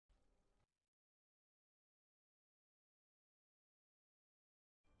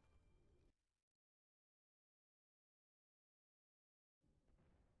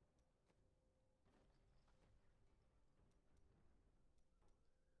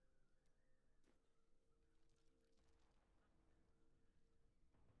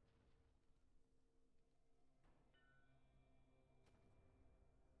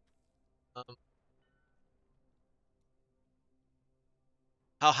Um,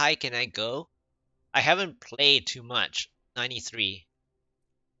 how high can I go? I haven't played too much. 93.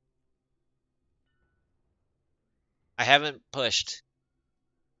 I haven't pushed.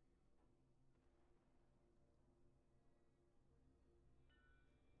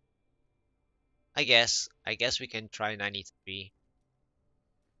 I guess we can try 93.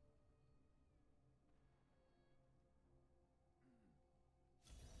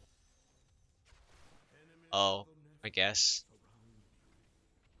 Oh, I guess.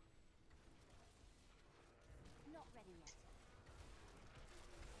 Not ready yet.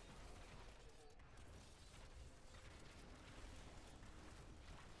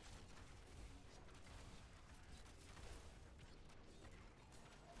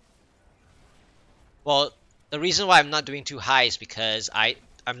 Well, the reason why I'm not doing too high is because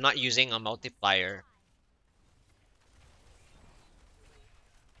I'm not using a multiplier.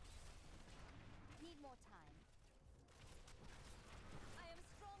 Need more time. I am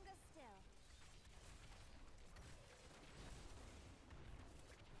stronger still.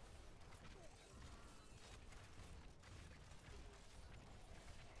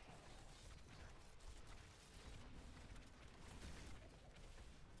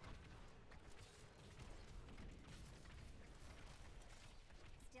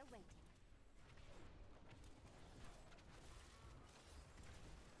 Still waiting.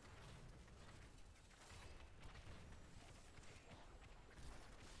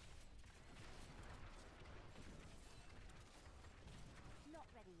 Not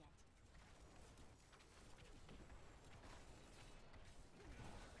ready yet.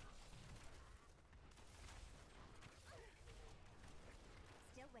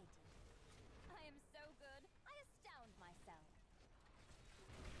 Still waiting. I am so good. I astound myself.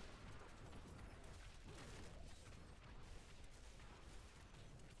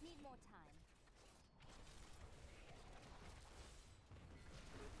 Need more time.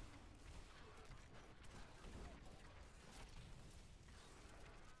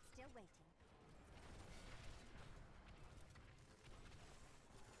 Still waiting.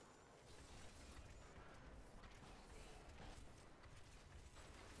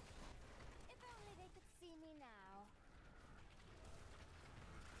 If only they could see me now.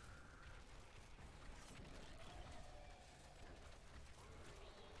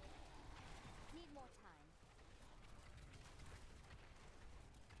 Need more time.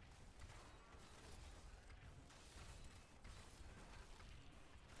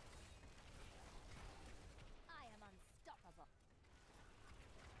 I am unstoppable.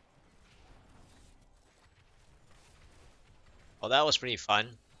 Well, that was pretty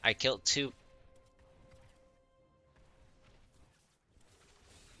fun. I killed two.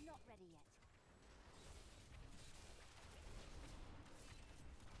 Not ready yet.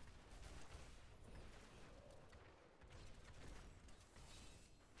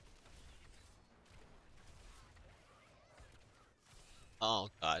 Oh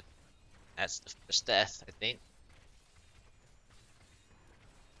god, that's the first death, I think.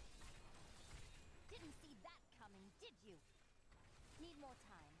 Didn't see that coming, did you? Need more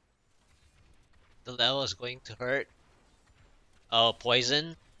time. The level is going to hurt. Oh,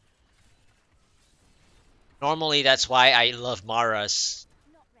 poison. Normally, that's why I love Maras.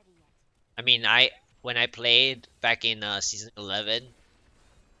 Not ready yet. I mean, I when I played back in season 11,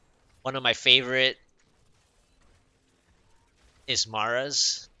 one of my favorite is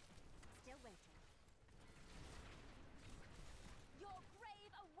Maras Still waiting. Your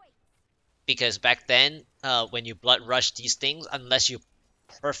grave awaits. because back then, when you blood rush these things, unless you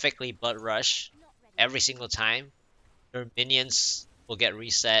perfectly blood rush Not ready yet. every single time, your minions will get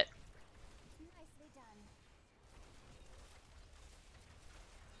reset. Nicely done.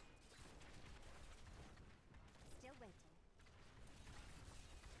 Still waiting.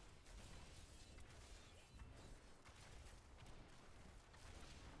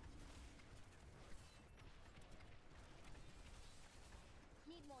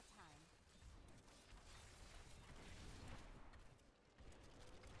 Need more time.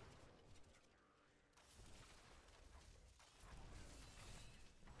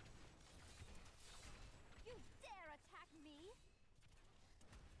 You dare attack me?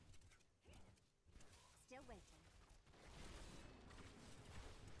 Still waiting.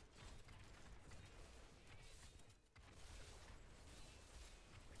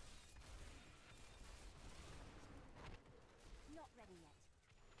 Not ready yet.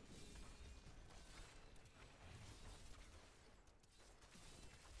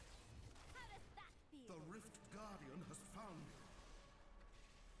 How does that feel? The Rift Guardian has found you.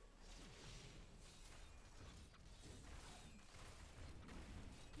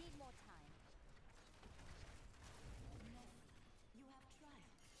 Need more time.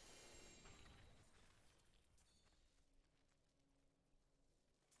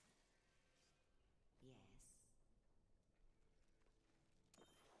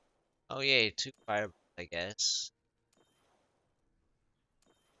 Oh yay, two fire, I guess.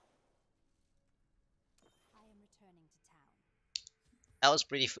 I am returning to town. That was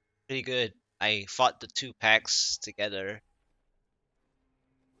pretty good. I fought the two packs together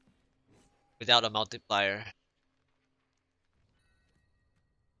without a multiplier.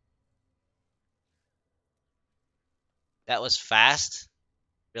 That was fast?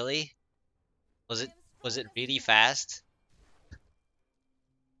 Really? Was I it am was strong it as really stone. fast?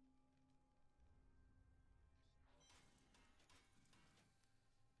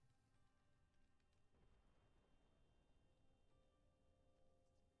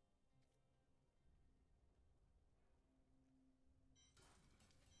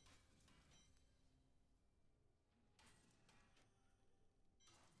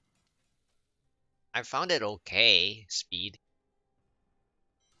 I found it okay, speed.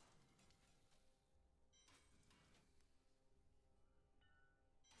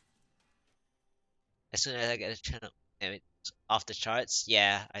 As soon as I get a channel, and it's off the charts.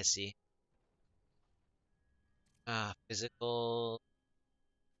 Yeah, I see. Physical.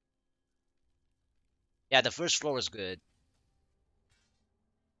 Yeah, the first floor was good.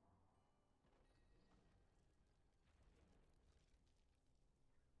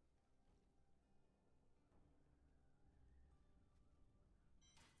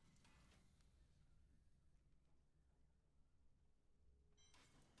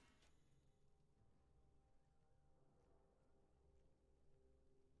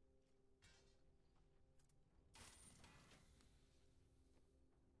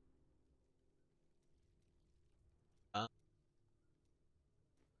 Uh,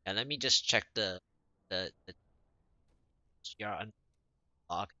 yeah, let me just check the GR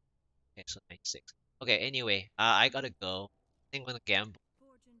unlock. Okay, so 96. Okay, anyway, I gotta go. I think I'm gonna gamble.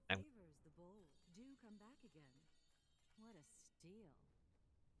 Fortune I'm favors the bold. Do come back again. What a steal.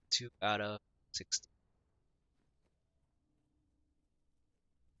 2 out of 60.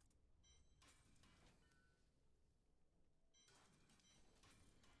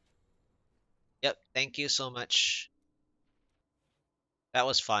 Yep, thank you so much. That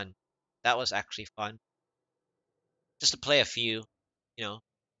was fun. That was actually fun. Just to play a few, you know,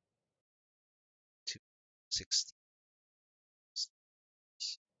 260.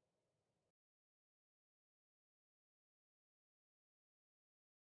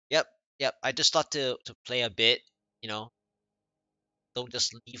 Yep, yep. I just thought to play a bit, you know, don't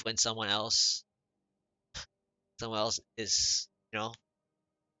just leave when someone else is,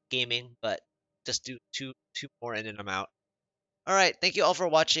 gaming, but just do two more and then I'm out. All right, thank you all for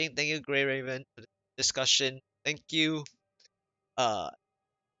watching. Thank you, Gray Raven, for the discussion. Thank you, uh,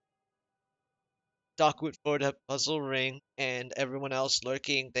 Dockwood for the puzzle ring, and everyone else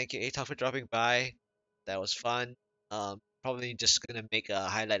lurking. Thank you, Atok, for dropping by. That was fun. Probably just gonna make a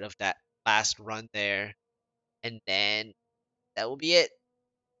highlight of that last run there, and then that will be it.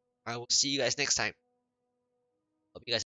 I will see you guys next time. Hope you guys